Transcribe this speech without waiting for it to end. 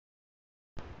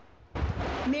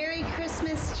Merry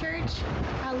Christmas, church.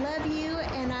 I love you,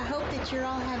 and I hope that you're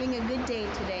all having a good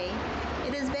day today.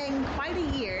 It has been quite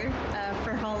a year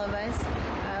for all of us,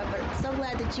 but I'm so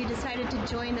glad that you decided to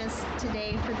join us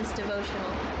today for this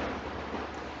devotional.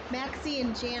 Maxie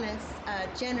and Janice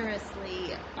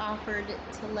generously offered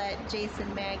to let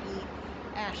Jason, Maggie,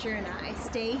 Asher, and I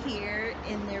stay here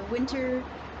in their winter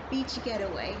beach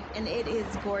getaway, and it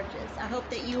is gorgeous. I hope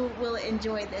that you will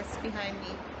enjoy this behind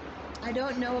me. I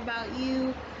don't know about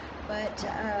you, but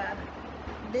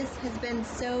this has been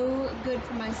so good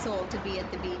for my soul to be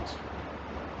at the beach.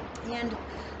 And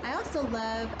I also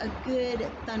love a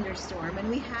good thunderstorm, and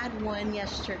we had one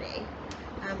yesterday.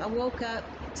 I woke up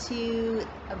to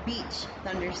a beach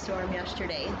thunderstorm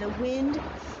yesterday. The wind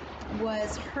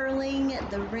was hurling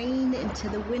the rain into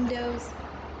the windows,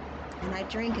 and I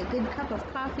drank a good cup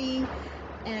of coffee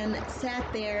and sat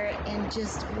there and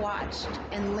just watched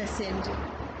and listened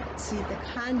to the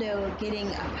condo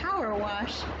getting a power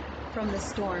wash from the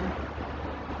storm.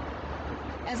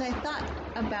 As I thought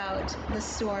about the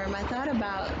storm, I thought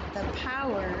about the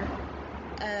power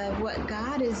of what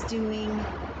God is doing,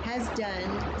 has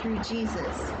done through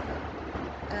Jesus.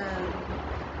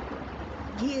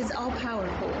 He is all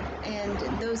powerful, and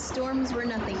those storms were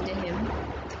nothing to him.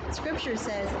 Scripture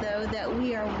says, though, that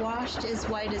we are washed as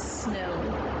white as snow,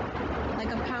 like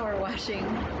a power washing.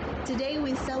 Today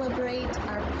we celebrate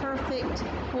our perfect,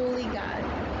 holy God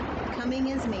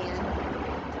coming as man,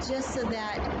 just so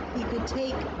that he could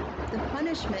take the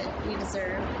punishment we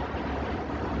deserve.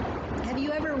 Have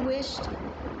you ever wished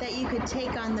that you could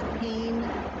take on the pain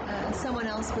someone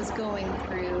else was going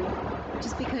through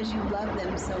just because you love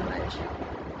them so much?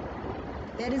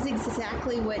 That is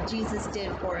exactly what Jesus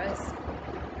did for us.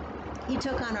 He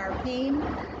took on our pain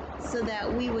so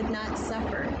that we would not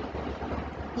suffer.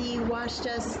 He washed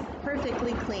us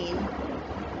perfectly clean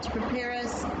to prepare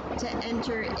us to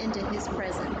enter into his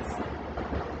presence.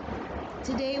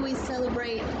 Today we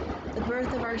celebrate the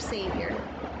birth of our Savior.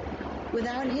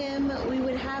 Without him, we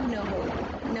would have no hope,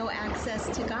 no access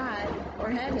to God or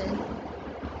heaven.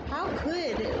 How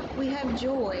could we have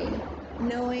joy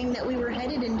knowing that we were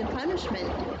headed into punishment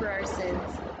for our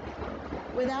sins?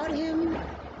 Without him,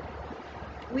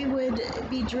 we would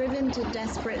be driven to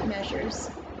desperate measures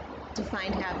to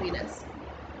find happiness.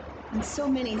 And so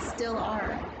many still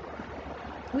are.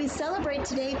 We celebrate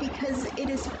today because it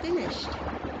is finished.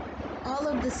 All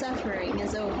of the suffering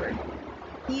is over.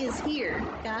 He is here.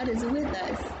 God is with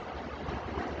us.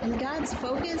 And God's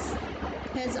focus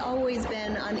has always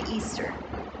been on Easter,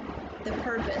 the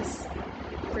purpose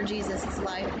for Jesus'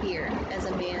 life here as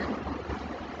a man.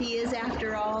 He is,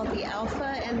 after all, the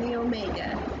Alpha and the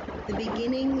Omega, the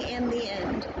beginning and the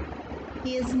end.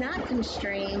 He is not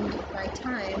constrained by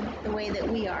time the way that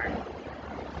we are.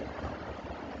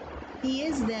 He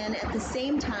is then at the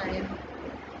same time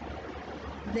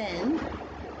then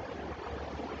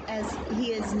as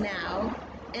he is now,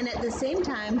 and at the same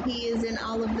time he is in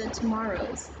all of the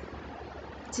tomorrows.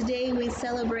 Today we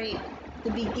celebrate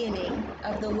the beginning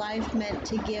of the life meant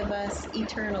to give us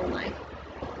eternal life.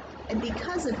 And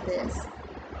because of this,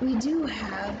 we do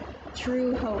have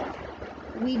true hope.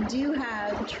 We do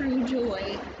have true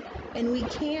joy, and we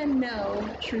can know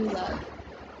true love.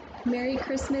 Merry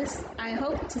Christmas. I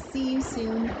hope to see you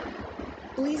soon.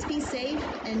 Please be safe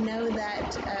and know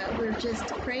that we're just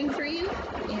praying for you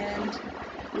and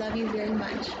love you very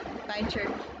much. Bye,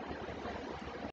 church.